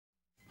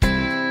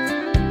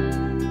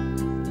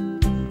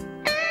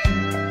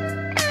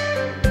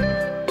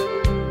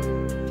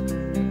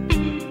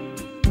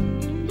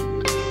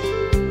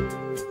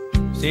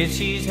Said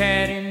she's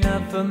had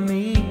enough of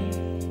me,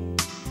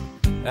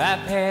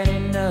 I've had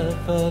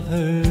enough of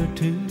her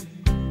too.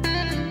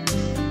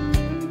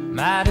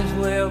 Might as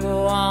well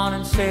go on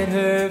and set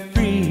her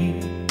free.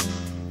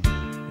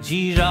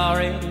 She's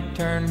already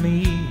turned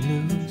me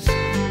loose.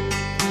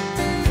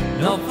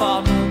 No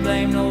fault, no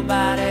blame,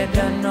 nobody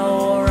done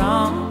no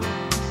wrong.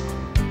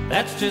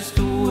 That's just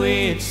the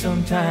way it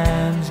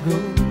sometimes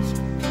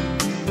goes.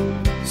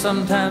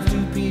 Sometimes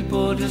two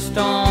people just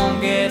don't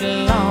get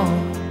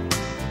along,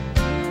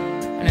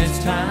 and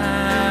it's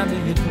time to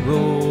hit the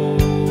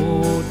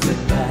road.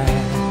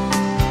 Goodbye,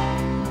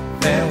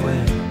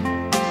 farewell,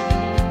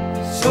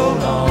 so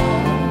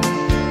long.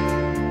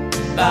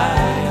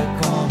 Bye,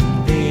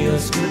 con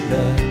Dios, good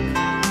luck.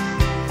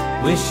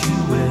 Wish you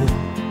will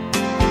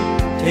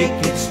take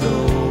it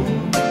slow.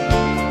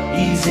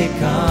 Easy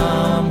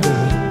come,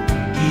 good,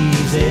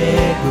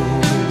 easy go.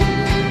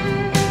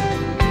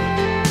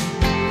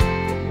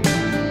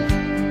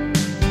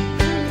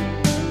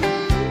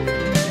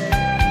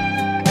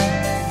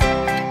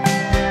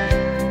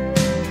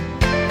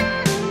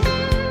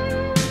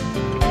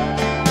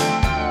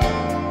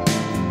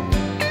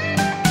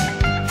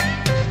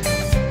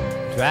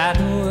 Tried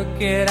to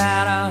work it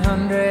out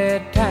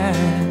 100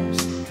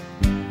 times,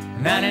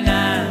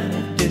 99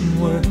 it didn't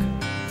work.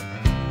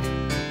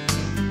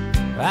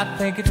 I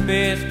think it's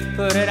best to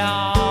put it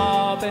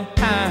all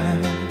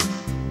behind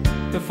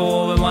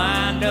before we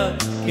wind up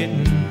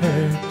getting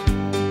hurt.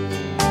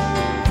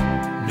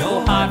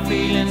 No hard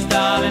feelings,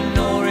 darling,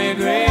 no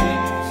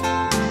regrets,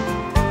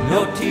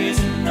 no tears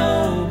and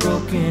no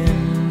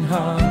broken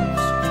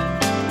hearts.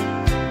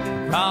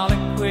 Probably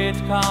quit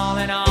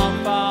calling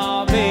off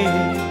our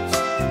beds,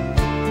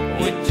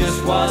 it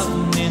just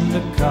wasn't in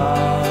the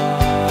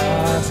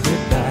cards.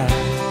 Goodbye,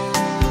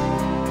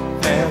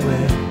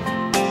 farewell,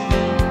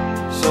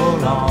 so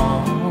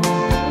long.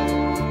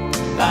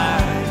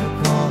 Bye,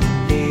 con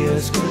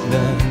Dios, good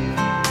luck.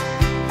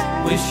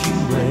 Wish you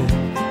well,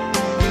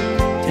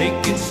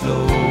 take it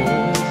slow.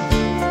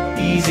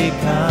 Easy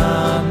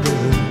come,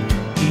 good,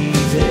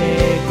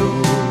 easy go.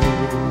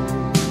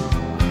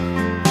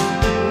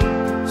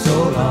 So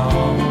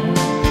long.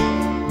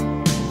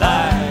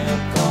 Bye,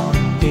 con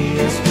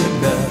Dios, good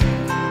luck.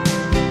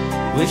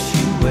 Wish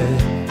you well,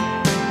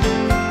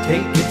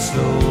 take it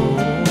slow.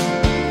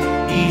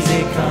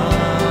 Easy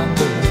come,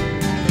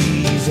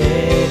 easy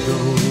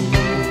go.